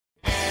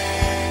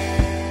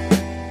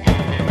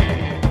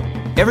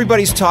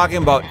Everybody's talking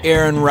about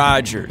Aaron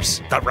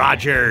Rodgers. The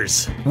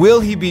Rodgers. Will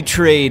he be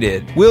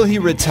traded? Will he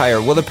retire?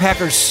 Will the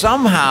Packers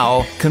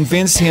somehow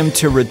convince him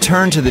to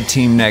return to the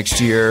team next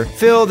year?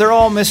 Phil, they're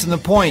all missing the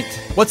point.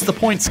 What's the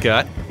point,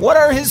 Scott? What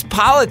are his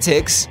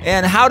politics,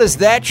 and how does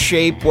that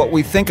shape what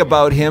we think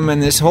about him in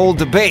this whole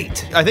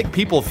debate? I think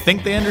people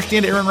think they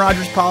understand Aaron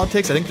Rodgers'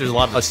 politics. I think there's a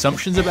lot of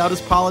assumptions about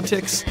his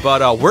politics.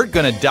 But we're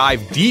going to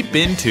dive deep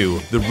into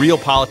the real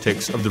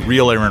politics of the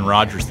real Aaron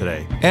Rodgers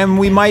today. And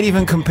we might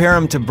even compare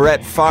him to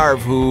Brett Favre,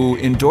 who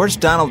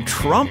endorsed Donald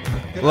Trump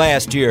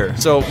last year.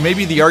 So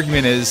maybe the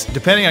argument is,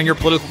 depending on your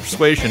political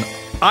persuasion,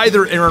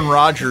 either Aaron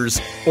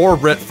Rodgers or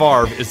Brett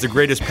Favre is the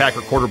greatest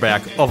Packer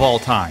quarterback of all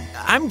time.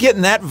 I'm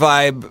getting that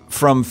vibe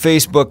from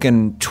Facebook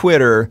and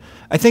Twitter.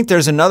 I think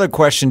there's another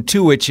question,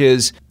 too, which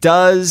is,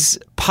 does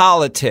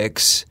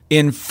politics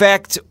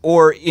infect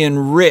or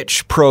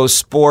enrich pro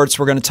sports?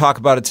 We're going to talk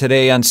about it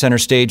today on Center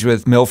Stage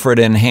with Milford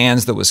and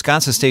Hans, the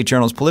Wisconsin State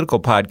Journal's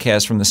political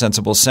podcast from the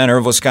Sensible Center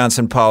of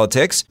Wisconsin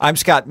Politics. I'm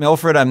Scott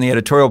Milford. I'm the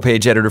editorial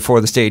page editor for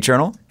the State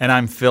Journal. And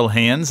I'm Phil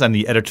Hans. I'm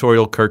the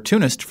editorial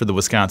cartoonist for the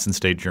Wisconsin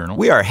State Journal.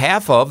 We are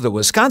half of the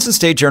Wisconsin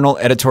State Journal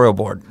editorial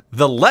board.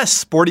 The less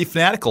sporty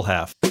fanatical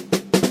half.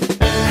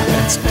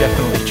 That's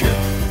definitely true.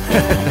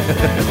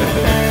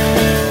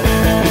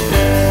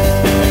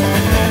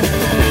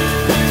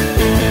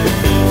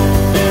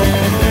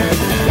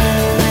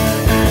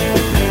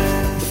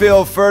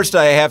 Phil, first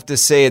I have to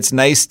say it's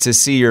nice to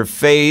see your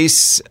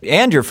face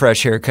and your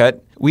fresh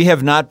haircut. We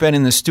have not been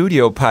in the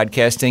studio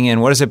podcasting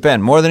in, what has it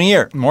been, more than a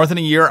year? More than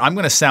a year. I'm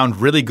going to sound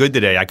really good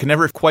today. I can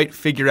never quite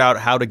figure out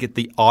how to get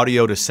the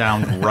audio to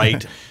sound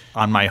right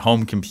on my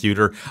home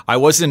computer. I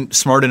wasn't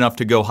smart enough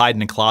to go hide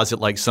in a closet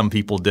like some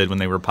people did when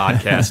they were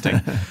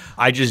podcasting.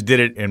 I just did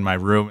it in my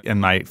room.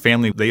 And my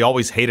family, they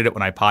always hated it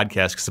when I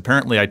podcast because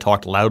apparently I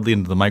talked loudly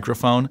into the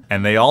microphone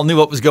and they all knew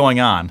what was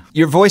going on.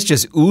 Your voice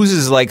just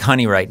oozes like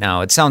honey right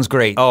now. It sounds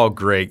great. Oh,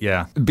 great,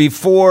 yeah.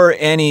 Before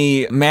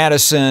any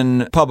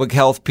Madison public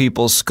health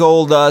people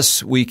scold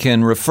us, we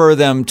can refer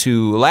them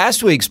to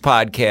last week's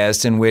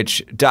podcast in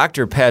which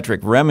Dr. Patrick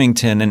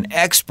Remington, an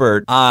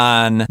expert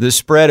on the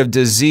spread of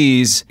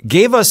disease,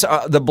 gave us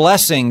the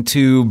blessing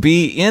to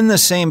be in the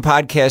same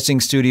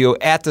podcasting studio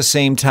at the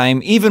same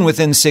time, even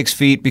within 6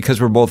 feet,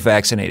 because we're both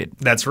vaccinated.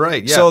 That's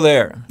right. Yeah. So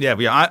there. Yeah,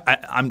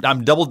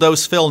 I'm double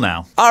dose Phil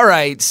now. All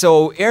right.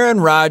 So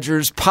Aaron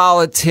Rodgers,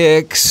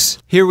 politics.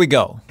 Here we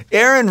go.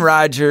 Aaron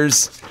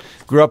Rodgers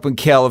grew up in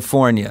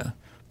California.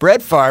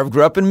 Brett Favre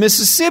grew up in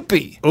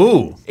Mississippi.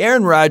 Ooh.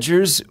 Aaron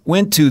Rodgers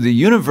went to the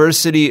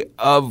University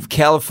of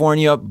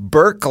California,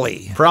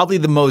 Berkeley. Probably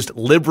the most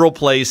liberal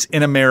place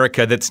in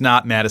America that's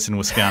not Madison,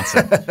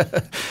 Wisconsin.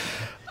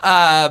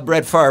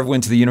 Brett Favre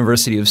went to the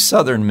University of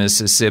Southern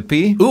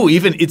Mississippi. Ooh,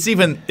 it's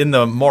even in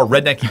the more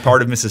rednecky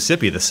part of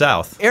Mississippi, the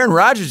South. Aaron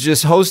Rodgers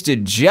just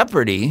hosted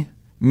Jeopardy,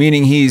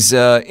 meaning he's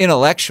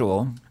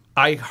intellectual.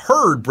 I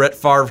heard Brett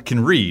Favre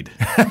can read.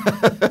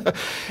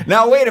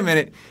 Now, wait a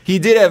minute. He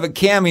did have a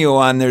cameo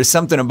on There's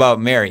Something About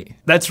Mary.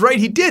 That's right,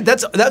 he did.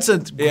 That's a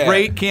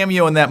great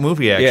cameo in that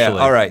movie, actually. Yeah,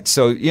 all right.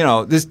 So,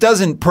 this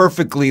doesn't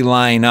perfectly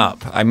line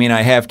up. I mean,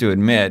 I have to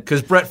admit.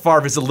 Because Brett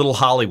Favre is a little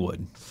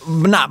Hollywood.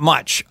 Not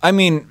much. I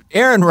mean,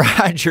 Aaron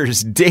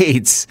Rodgers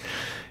dates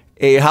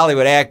a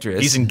Hollywood actress.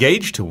 He's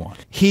engaged to one.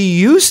 He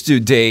used to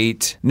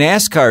date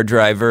NASCAR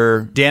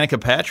driver Danica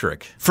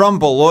Patrick. From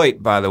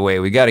Beloit, by the way.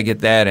 We got to get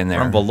that in there.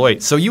 From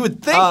Beloit. So you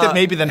would think that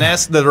maybe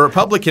the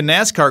Republican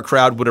NASCAR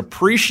crowd would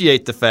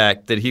appreciate the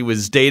fact that he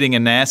was dating a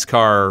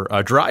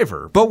NASCAR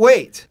driver. But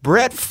wait,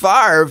 Brett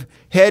Favre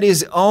had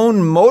his own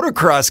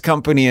motocross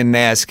company in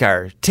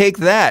NASCAR. Take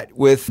that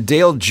with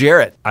Dale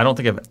Jarrett. I don't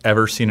think I've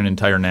ever seen an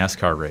entire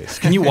NASCAR race.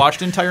 Can you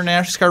watch an entire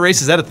NASCAR race?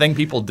 Is that a thing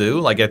people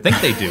do? Like, I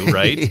think they do,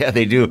 right? Yeah,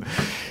 they do.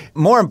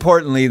 More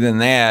importantly than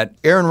that,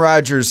 Aaron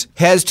Rodgers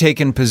has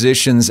taken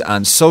positions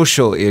on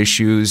social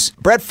issues.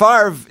 Brett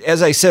Favre,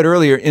 as I said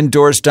earlier,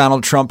 endorsed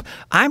Donald Trump.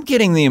 I'm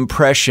getting the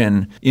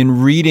impression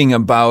in reading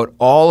about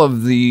all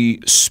of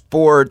the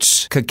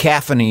sports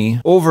cacophony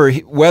over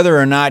whether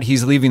or not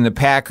he's leaving the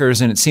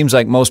Packers, and it seems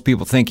like most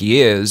people think he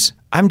is.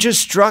 I'm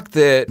just struck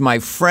that my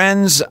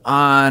friends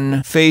on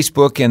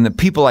Facebook and the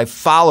people I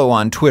follow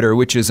on Twitter,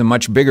 which is a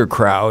much bigger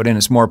crowd and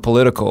it's more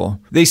political,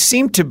 they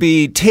seem to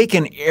be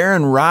taking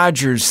Aaron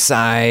Rodgers'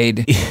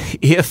 side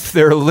if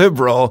they're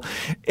liberal,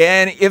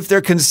 and if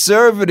they're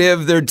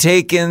conservative, they're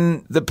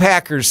taking the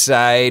Packers'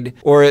 side,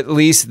 or at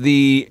least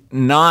the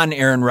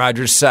non-Aaron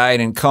Rodgers side,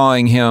 and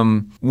calling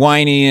him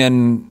whiny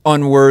and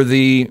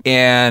unworthy,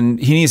 and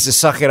he needs to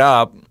suck it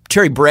up.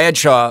 Terry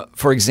Bradshaw,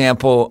 for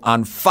example,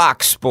 on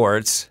Fox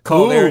Sports,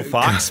 called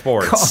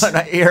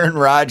Aaron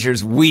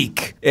Rodgers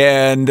weak.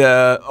 And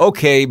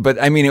okay, but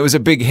I mean, it was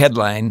a big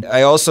headline.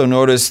 I also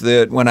noticed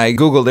that when I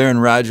Googled Aaron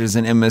Rodgers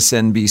and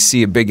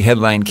MSNBC, a big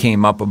headline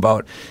came up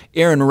about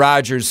Aaron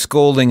Rodgers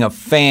scolding a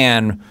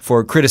fan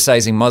for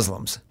criticizing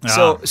Muslims.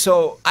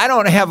 So I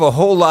don't have a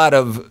whole lot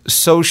of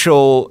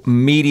social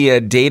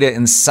media data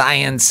and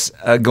science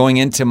going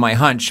into my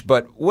hunch,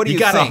 but what do you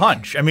think? You got a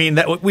hunch. I mean,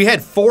 we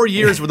had 4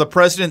 years where the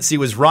president presidency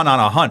was run on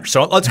a hunch.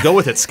 So let's go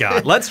with it,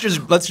 Scott. Let's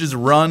just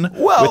run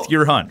with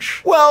your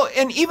hunch. Well,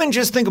 and even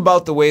just think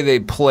about the way they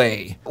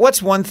play.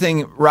 What's one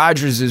thing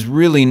Rodgers is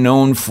really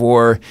known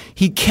for?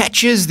 He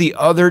catches the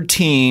other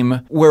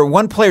team where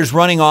one player's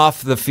running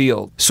off the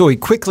field. So he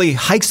quickly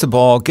hikes the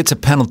ball, gets a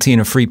penalty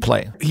and a free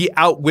play. He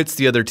outwits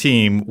the other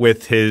team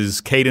with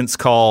his cadence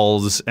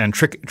calls and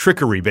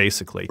trickery,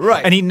 basically.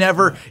 Right. And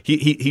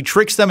he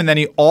tricks them, and then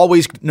he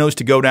always knows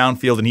to go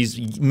downfield, and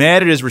he's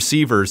mad at his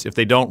receivers if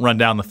they don't run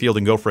down the field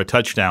and go for a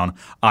touchdown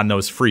on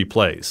those free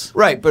plays.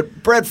 Right,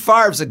 but Brett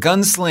Favre's a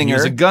gunslinger.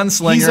 He's a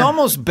gunslinger. He's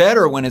almost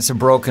better when it's a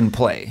broken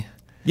play.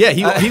 Yeah,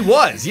 he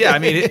was. Yeah, I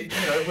mean,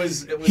 it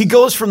was. He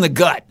goes from the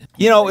gut.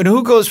 And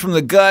who goes from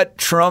the gut?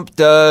 Trump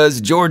does.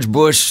 George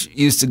Bush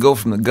used to go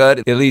from the gut,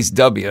 at least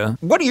W.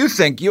 What do you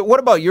think? What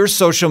about your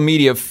social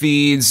media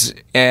feeds?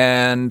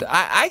 And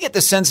I get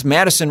the sense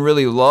Madison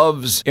really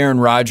loves Aaron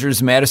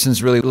Rodgers.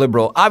 Madison's really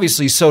liberal.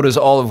 Obviously, so does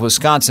all of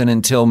Wisconsin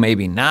until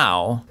maybe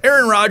now.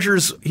 Aaron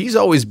Rodgers, he's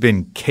always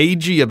been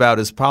cagey about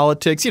his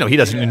politics. He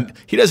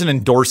doesn't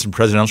endorse in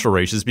presidential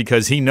races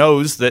because he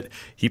knows that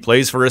he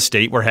plays for a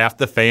state where half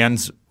the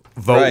fans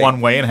vote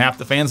one way and half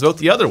the fans vote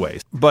the other way.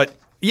 But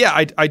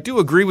yeah, I do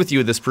agree with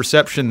you, this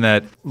perception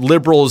that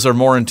liberals are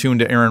more in tune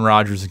to Aaron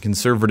Rodgers and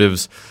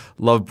conservatives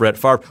love Brett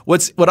Favre.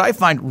 What I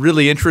find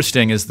really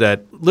interesting is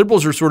that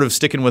liberals are sort of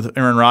sticking with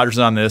Aaron Rodgers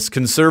on this.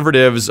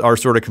 Conservatives are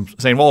sort of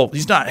saying, well,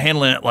 he's not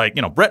handling it like,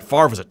 Brett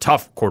Favre was a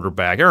tough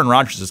quarterback. Aaron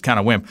Rodgers is kind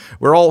of wimp.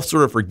 We're all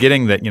sort of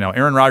forgetting that,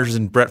 Aaron Rodgers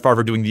and Brett Favre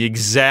are doing the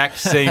exact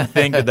same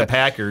thing to the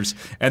Packers,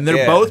 and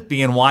they're both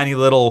being whiny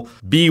little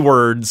B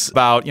words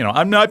about,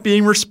 I'm not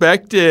being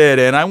respected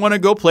and I want to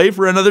go play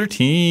for another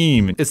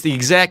team. It's the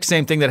exact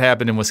same thing that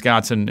happened in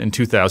Wisconsin in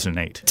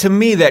 2008. To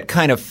me, that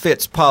kind of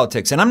fits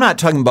politics. And I'm not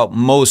talking about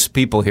most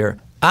people here.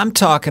 I'm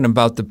talking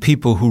about the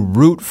people who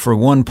root for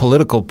one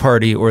political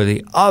party or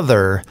the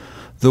other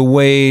the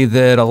way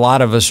that a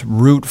lot of us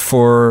root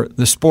for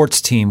the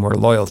sports team we're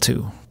loyal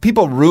to.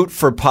 People root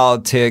for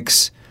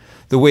politics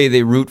the way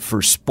they root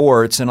for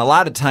sports, and a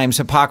lot of times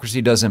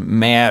hypocrisy doesn't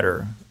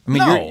matter. I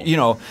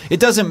mean, it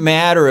doesn't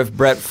matter if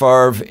Brett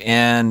Favre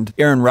and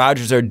Aaron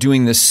Rodgers are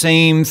doing the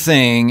same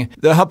thing.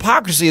 The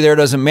hypocrisy there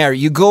doesn't matter.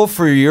 You go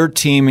for your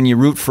team and you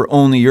root for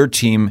only your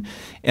team.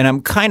 And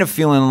I'm kind of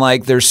feeling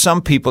like there's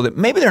some people that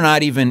maybe they're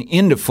not even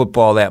into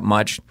football that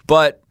much,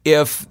 but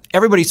if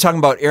everybody's talking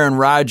about Aaron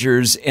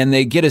Rodgers and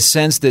they get a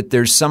sense that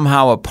there's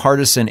somehow a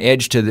partisan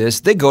edge to this,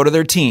 they go to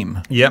their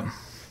team. Yep.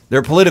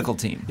 Their political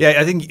team. Yeah,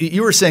 I think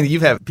you were saying that you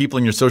have people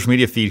in your social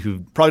media feed who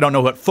probably don't know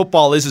what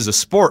football is as a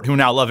sport who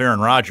now love Aaron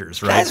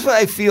Rodgers, right? That's what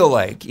I feel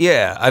like.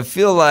 Yeah, I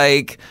feel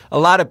like a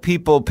lot of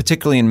people,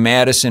 particularly in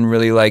Madison,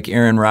 really like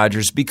Aaron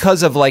Rodgers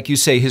because of, like you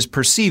say, his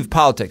perceived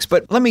politics.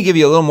 But let me give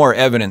you a little more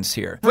evidence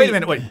here. Wait a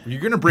minute.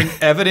 You're going to bring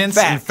evidence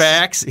and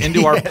facts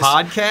into our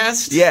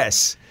podcast?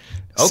 Yes.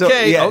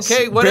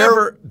 Okay,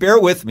 whatever. Bear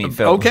with me,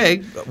 Phil. Okay,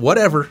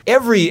 whatever.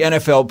 Every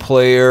NFL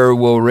player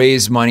will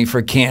raise money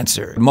for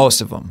cancer, most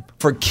of them,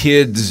 for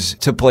kids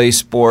to play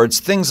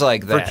sports, things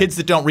like that. For kids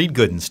that don't read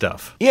good and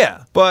stuff.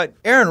 Yeah, but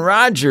Aaron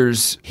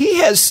Rodgers, he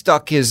has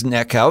stuck his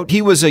neck out.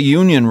 He was a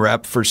union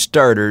rep for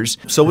starters.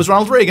 So was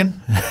Ronald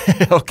Reagan.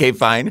 Okay,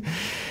 fine.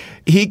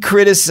 He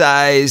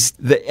criticized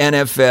the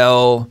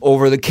NFL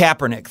over the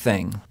Kaepernick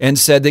thing and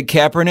said that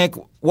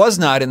Kaepernick was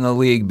not in the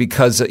league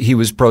because he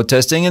was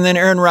protesting. And then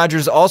Aaron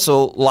Rodgers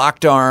also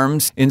locked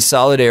arms in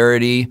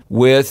solidarity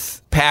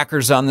with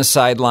Packers on the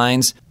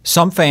sidelines.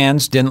 Some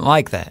fans didn't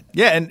like that.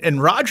 Yeah,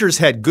 and Rodgers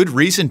had good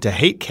reason to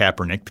hate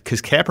Kaepernick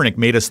because Kaepernick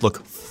made us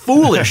look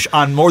foolish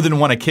on more than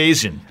one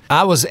occasion.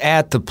 I was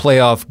at the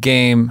playoff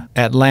game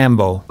at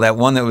Lambeau, that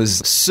one that was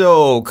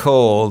so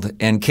cold,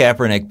 and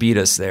Kaepernick beat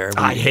us there.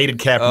 I hated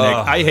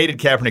Kaepernick. I hated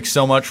Kaepernick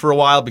so much for a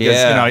while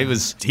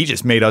because he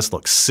just made us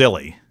look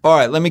silly. All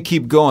right, let me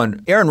keep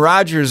going. Aaron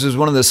Rodgers is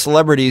one of the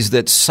celebrities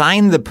that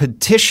signed the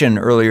petition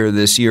earlier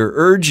this year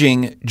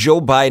urging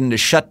Joe Biden to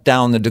shut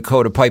down the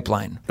Dakota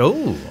pipeline.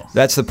 Oh.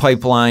 That's the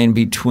pipeline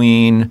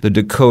between the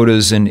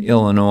Dakotas and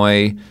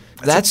Illinois.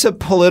 That's a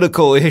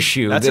political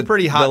issue. That's a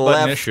pretty hot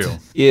button issue.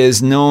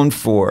 Is known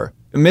for.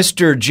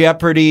 Mr.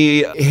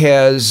 Jeopardy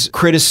has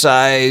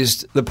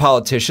criticized the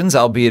politicians,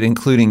 albeit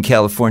including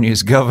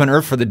California's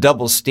governor, for the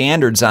double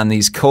standards on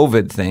these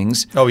COVID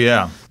things. Oh,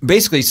 yeah.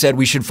 Basically said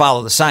we should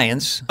follow the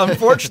science.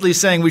 Unfortunately,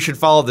 saying we should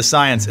follow the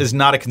science is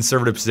not a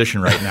conservative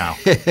position right now.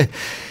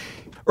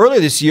 Earlier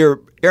this year,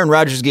 Aaron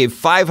Rodgers gave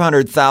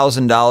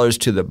 $500,000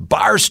 to the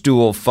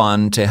Barstool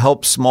Fund to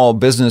help small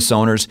business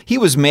owners. He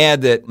was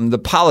mad that the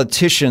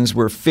politicians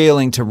were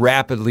failing to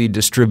rapidly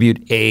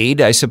distribute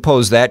aid. I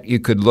suppose that you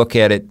could look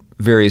at it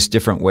various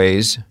different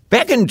ways.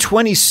 Back in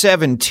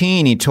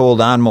 2017, he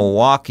told On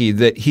Milwaukee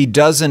that he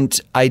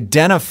doesn't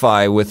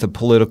identify with a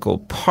political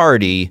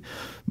party,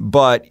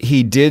 but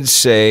he did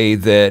say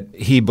that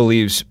he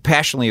believes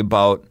passionately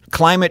about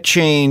climate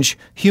change,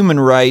 human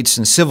rights,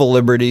 and civil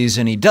liberties,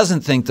 and he doesn't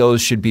think those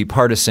should be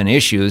partisan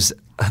issues.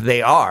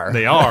 They are.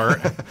 They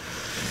are.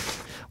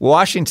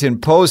 Washington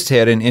Post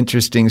had an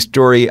interesting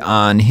story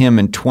on him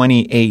in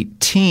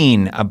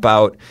 2018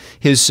 about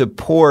his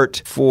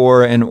support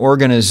for an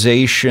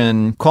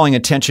organization calling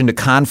attention to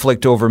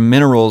conflict over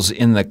minerals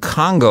in the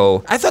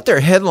Congo. I thought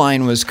their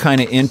headline was kind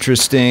of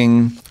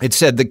interesting. It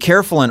said, "The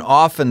careful and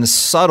often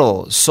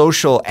subtle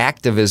social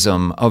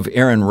activism of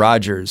Aaron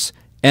Rodgers,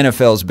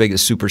 NFL's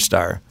biggest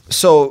superstar."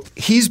 So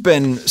he's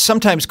been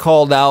sometimes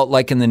called out,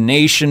 like in The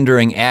Nation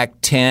during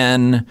Act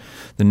 10.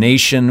 The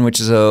Nation, which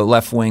is a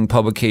left-wing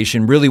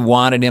publication, really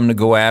wanted him to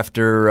go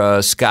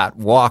after Scott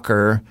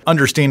Walker.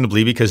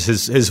 Understandably, because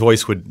his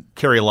voice would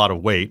carry a lot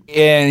of weight.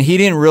 And he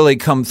didn't really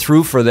come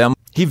through for them.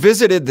 He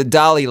visited the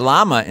Dalai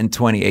Lama in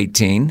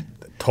 2018.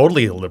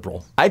 Totally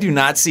illiberal. I do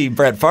not see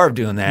Brett Favre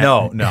doing that.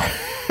 No.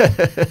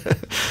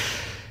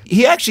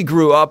 He actually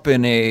grew up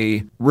in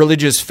a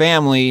religious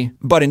family,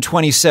 but in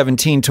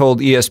 2017 told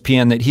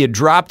ESPN that he had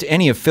dropped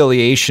any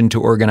affiliation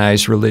to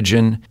organized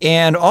religion.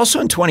 And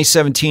also in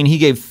 2017, he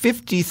gave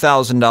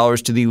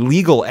 $50,000 to the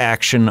Legal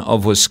Action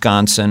of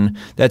Wisconsin.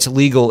 That's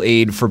legal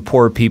aid for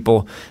poor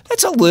people.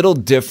 That's a little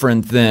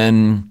different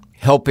than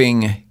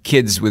helping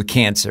kids with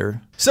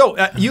cancer. So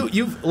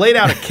you've laid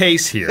out a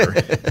case here,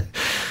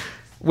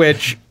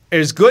 which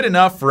is good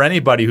enough for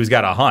anybody who's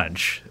got a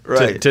hunch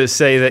to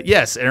say that,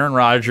 yes, Aaron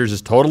Rodgers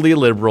is totally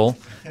illiberal,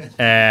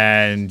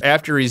 and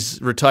after he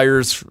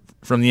retires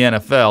from the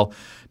NFL,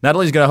 not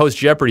only is he going to host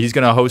Jeopardy, he's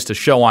going to host a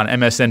show on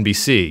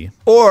MSNBC.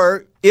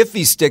 Or if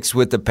he sticks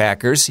with the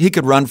Packers, he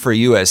could run for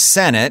U.S.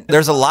 Senate.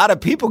 There's a lot of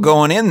people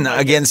going in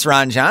against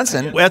Ron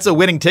Johnson. That's a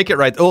winning ticket,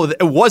 right? Oh,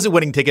 it was a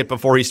winning ticket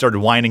before he started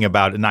whining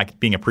about it not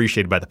being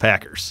appreciated by the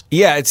Packers.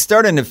 Yeah, it's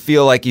starting to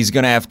feel like he's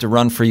going to have to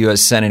run for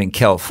U.S. Senate in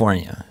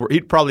California.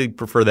 He'd probably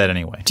prefer that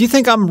anyway. Do you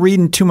think I'm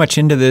reading too much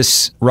into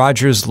this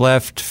Rodgers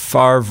left,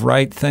 Favre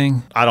right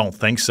thing? I don't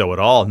think so at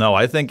all. No,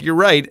 I think you're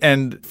right.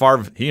 And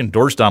Favre, he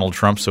endorsed Donald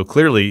Trump, so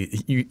clearly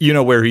you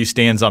know where he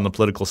stands on the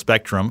political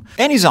spectrum.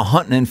 And he's a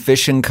hunting and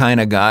fishing kind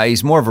of guy.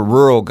 He's more of a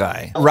rural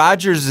guy.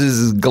 Rodgers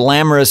is a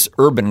glamorous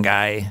urban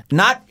guy.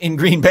 Not in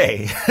Green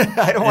Bay.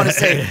 I don't want to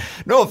say,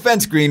 no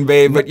offense, Green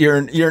Bay, but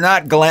you're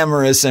not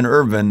glamorous and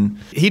urban.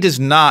 He does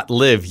not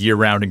live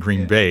year-round in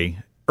Green Bay.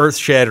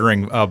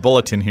 Earth-shattering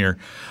bulletin here.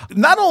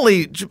 Not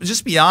only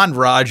just beyond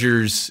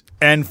Rodgers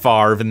and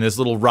Favre and this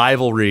little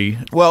rivalry.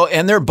 Well,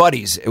 and they're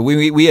buddies.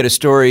 We had a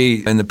story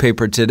in the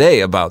paper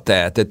today about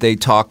that they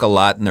talk a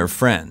lot and they're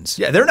friends.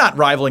 Yeah, they're not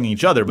rivaling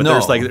each other, but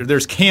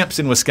there's camps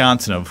in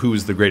Wisconsin of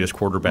who's the greatest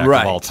quarterback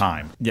of all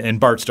time. Yeah, and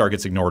Bart Starr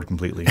gets ignored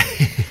completely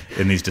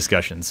in these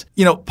discussions.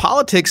 You know,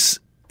 politics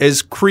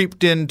has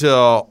creeped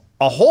into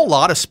a whole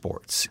lot of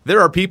sports.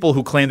 There are people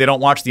who claim they don't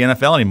watch the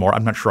NFL anymore.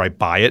 I'm not sure I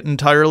buy it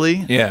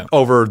entirely. Yeah.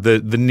 Over the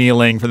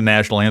kneeling for the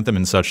national anthem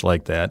and such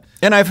like that.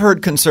 And I've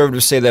heard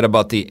conservatives say that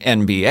about the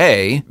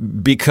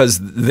NBA because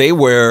they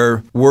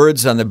wear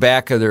words on the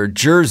back of their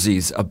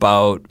jerseys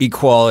about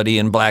equality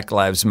and Black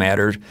Lives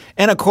Matter.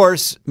 And of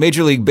course,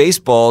 Major League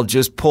Baseball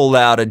just pulled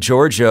out of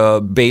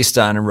Georgia based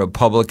on a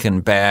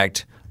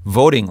Republican-backed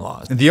voting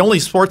laws. The only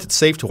sport that's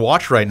safe to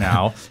watch right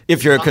now,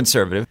 if you're a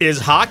conservative,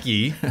 is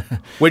hockey,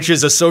 which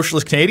is a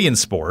socialist Canadian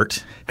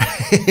sport.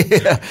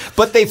 Yeah,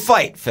 but they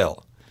fight,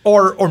 Phil.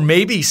 Or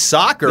maybe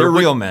soccer. They're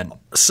real men.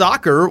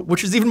 Soccer,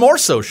 which is even more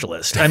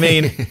socialist. I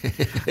mean,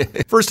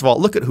 first of all,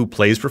 look at who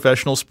plays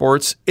professional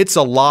sports. It's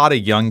a lot of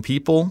young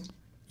people.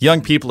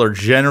 Young people are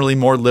generally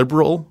more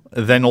liberal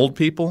than old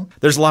people.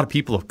 There's a lot of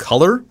people of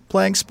color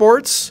playing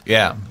sports.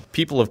 Yeah.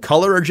 People of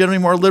color are generally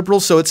more liberal.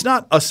 So it's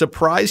not a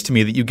surprise to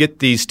me that you get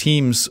these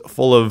teams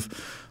full of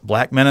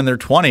black men in their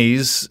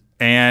 20s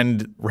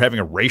and we're having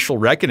a racial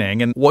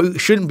reckoning. And we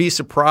shouldn't be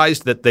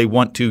surprised that they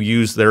want to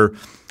use their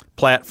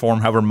platform,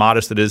 however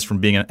modest it is from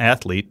being an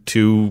athlete,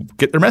 to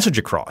get their message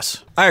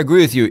across. I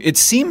agree with you. It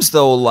seems,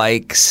 though,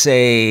 like,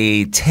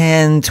 say,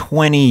 10,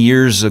 20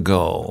 years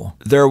ago,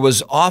 there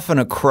was often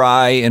a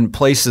cry in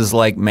places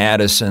like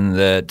Madison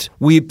that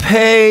we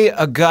pay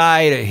a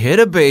guy to hit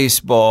a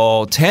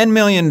baseball, $10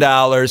 million,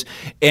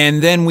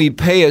 and then we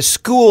pay a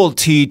school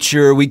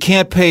teacher, we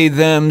can't pay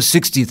them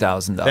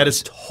 $60,000. That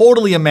is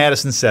totally a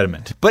Madison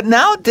sentiment. But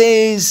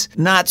nowadays,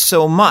 not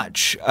so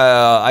much.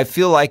 I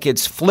feel like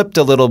it's flipped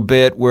a little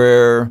bit where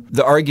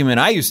the argument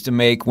I used to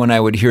make when I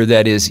would hear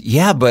that is,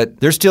 yeah, but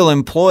they're still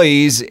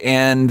employees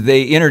and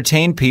they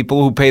entertain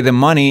people who pay them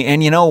money.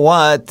 And you know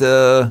what?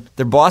 Their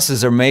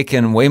bosses are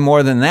making way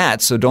more than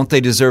that. So don't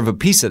they deserve a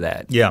piece of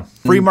that? Yeah.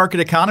 Free market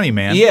economy,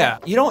 man. Yeah.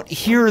 You don't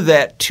hear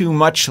that too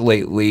much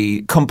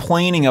lately,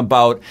 complaining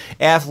about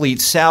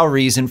athlete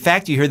salaries. In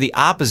fact, you hear the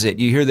opposite.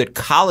 You hear that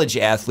college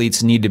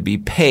athletes need to be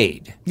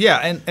paid.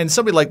 Yeah. And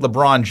somebody like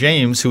LeBron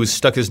James, who has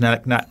stuck his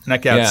neck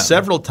out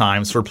several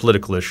times for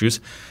political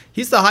issues,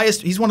 He's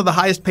one of the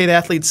highest paid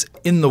athletes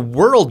in the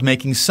world,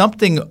 making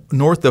something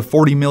north of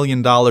 $40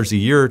 million a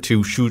year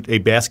to shoot a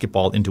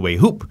basketball into a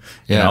hoop.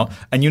 You know?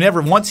 And you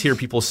never once hear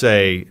people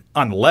say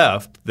on the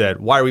left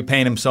that why are we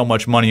paying him so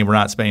much money and we're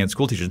not paying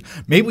school teachers?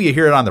 Maybe you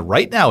hear it on the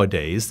right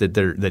nowadays that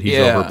he's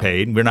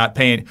overpaid.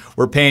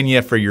 We're paying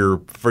you for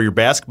your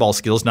basketball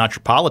skills, not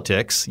your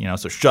politics. You know,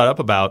 so shut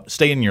up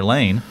stay in your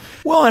lane.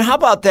 Well, and how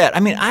about that? I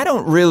mean, I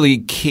don't really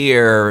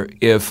care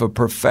if a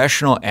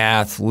professional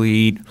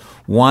athlete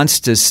wants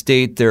to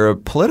state their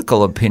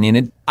political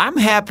opinion. I'm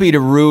happy to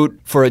root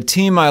for a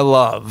team I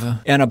love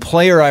and a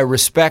player I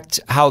respect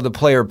how the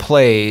player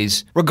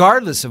plays,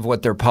 regardless of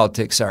what their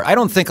politics are. I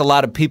don't think a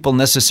lot of people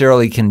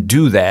necessarily can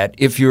do that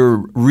if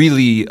you're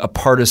really a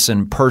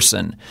partisan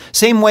person.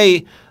 Same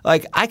way,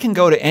 like I can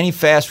go to any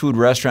fast food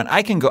restaurant.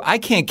 I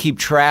can't keep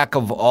track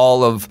of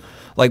all of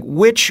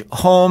which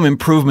home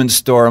improvement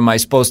store am I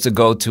supposed to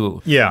go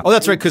to? Yeah. Oh,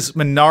 that's right, because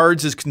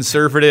Menards is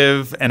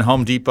conservative and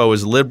Home Depot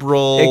is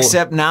liberal.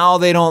 Except now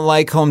they don't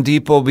like Home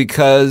Depot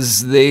because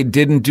they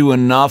didn't do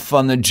enough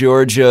on the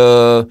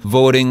Georgia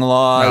voting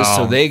laws,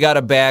 so they got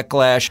a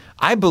backlash.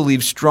 I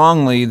believe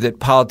strongly that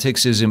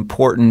politics is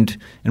important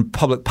and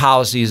public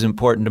policy is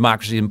important,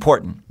 democracy is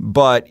important.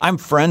 But I'm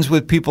friends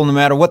with people no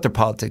matter what their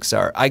politics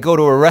are. I go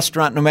to a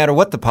restaurant no matter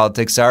what the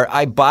politics are.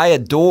 I buy a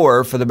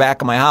door for the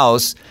back of my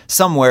house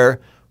somewhere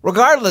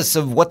regardless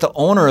of what the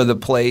owner of the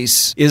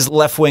place is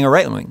left-wing or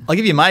right-wing. I'll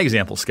give you my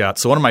example, Scott.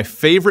 So one of my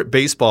favorite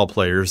baseball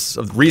players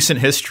of recent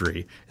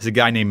history is a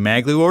guy named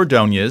Magglio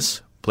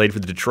Ordonez, played for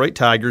the Detroit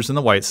Tigers and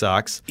the White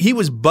Sox. He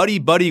was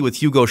buddy-buddy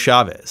with Hugo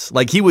Chavez.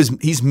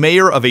 He's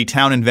mayor of a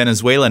town in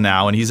Venezuela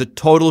now, and he's a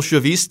total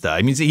Chavista.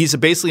 I mean, he's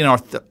basically an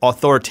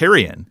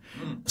authoritarian,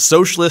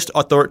 socialist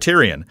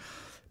authoritarian.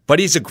 But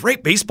he's a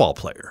great baseball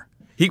player.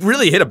 He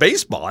really hit a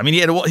baseball. I mean, he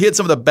had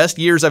some of the best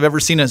years I've ever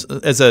seen as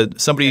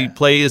somebody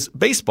play as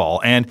baseball.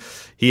 And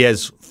he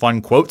has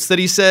fun quotes that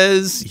he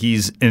says.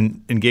 He's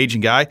an engaging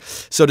guy.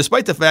 So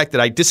despite the fact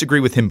that I disagree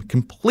with him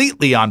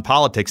completely on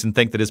politics and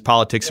think that his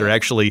politics are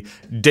actually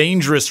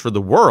dangerous for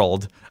the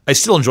world, I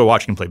still enjoy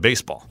watching him play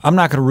baseball. I'm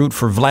not going to root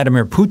for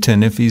Vladimir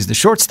Putin if he's the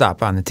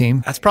shortstop on the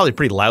team. That's probably a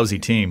pretty lousy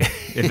team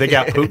if they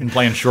got Putin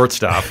playing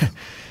shortstop.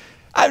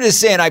 I'm just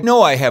saying, I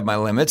know I have my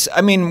limits.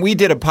 I mean, we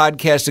did a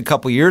podcast a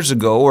couple years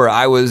ago where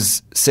I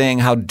was saying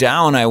how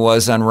down I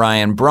was on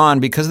Ryan Braun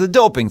because of the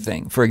doping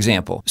thing, for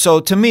example. So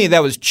to me,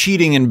 that was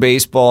cheating in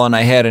baseball, and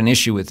I had an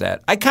issue with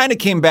that. I kind of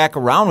came back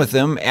around with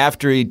him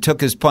after he took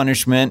his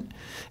punishment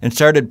and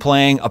started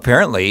playing,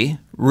 apparently,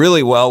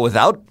 really well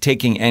without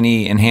taking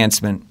any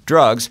enhancement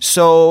drugs.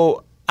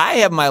 So I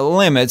have my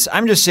limits.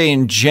 I'm just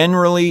saying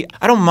generally,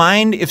 I don't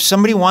mind if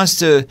somebody wants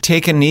to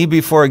take a knee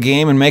before a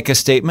game and make a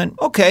statement.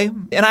 Okay.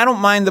 And I don't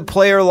mind the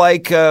player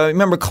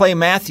remember Clay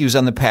Matthews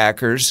on the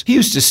Packers? He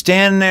used to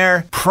stand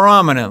there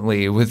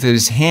prominently with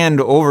his hand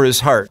over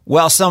his heart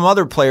while some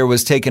other player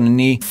was taking a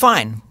knee.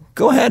 Fine.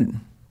 Go ahead.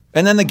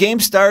 And then the game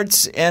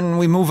starts and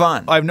we move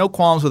on. I have no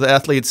qualms with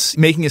athletes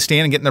making a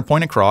stand and getting their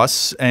point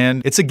across.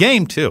 And it's a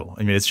game, too.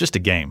 I mean, it's just a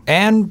game.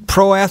 And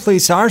pro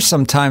athletes are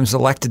sometimes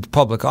elected to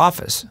public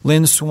office.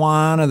 Lynn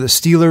Swann of the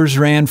Steelers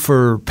ran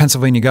for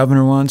Pennsylvania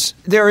governor once.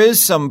 There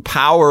is some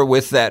power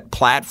with that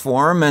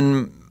platform,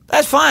 and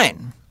that's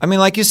fine. I mean,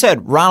 like you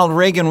said, Ronald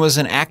Reagan was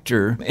an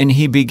actor, and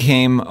he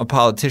became a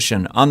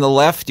politician. On the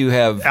left, you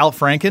have Al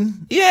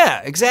Franken?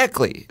 Yeah,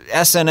 exactly.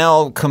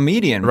 SNL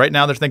comedian. Right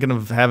now, they're thinking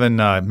of having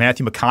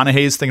Matthew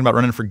McConaughey's thinking about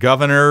running for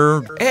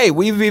governor. Hey,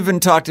 we've even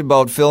talked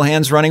about Phil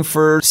Hands running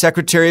for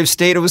Secretary of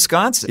State of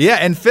Wisconsin. Yeah,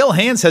 and Phil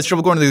Hands has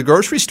trouble going to the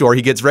grocery store.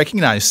 He gets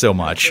recognized so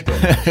much.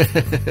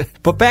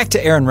 But back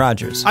to Aaron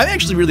Rodgers. I'm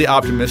actually really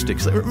optimistic.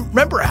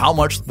 Remember how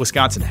much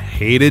Wisconsin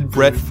hated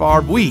Brett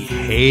Favre? We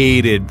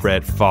hated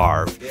Brett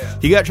Favre.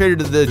 He got traded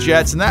to the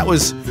Jets, and we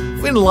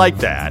didn't like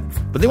that.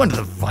 But they went to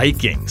the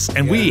Vikings,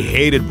 and we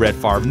hated Brett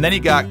Favre. And then he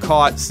got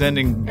caught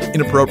sending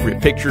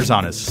inappropriate pictures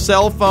on his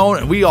cell phone,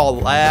 and we all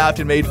laughed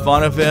and made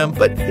fun of him.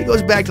 But he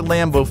goes back to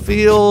Lambeau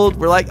Field.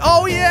 We're like,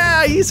 oh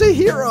yeah, he's a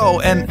hero.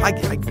 And I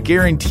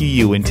guarantee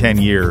you in 10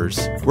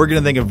 years, we're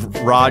going to think of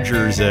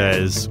Rodgers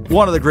as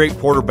one of the great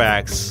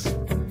quarterbacks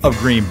of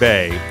Green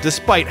Bay,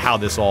 despite how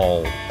this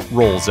all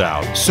rolls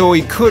out. So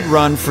he could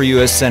run for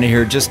U.S.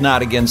 Senator, just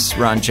not against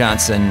Ron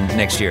Johnson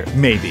next year.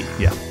 Maybe,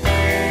 yeah.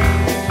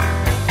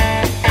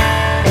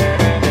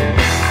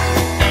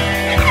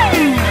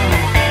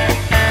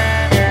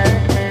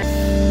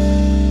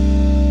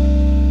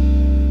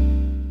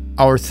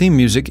 Our theme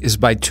music is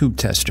by Tube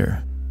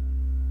Tester.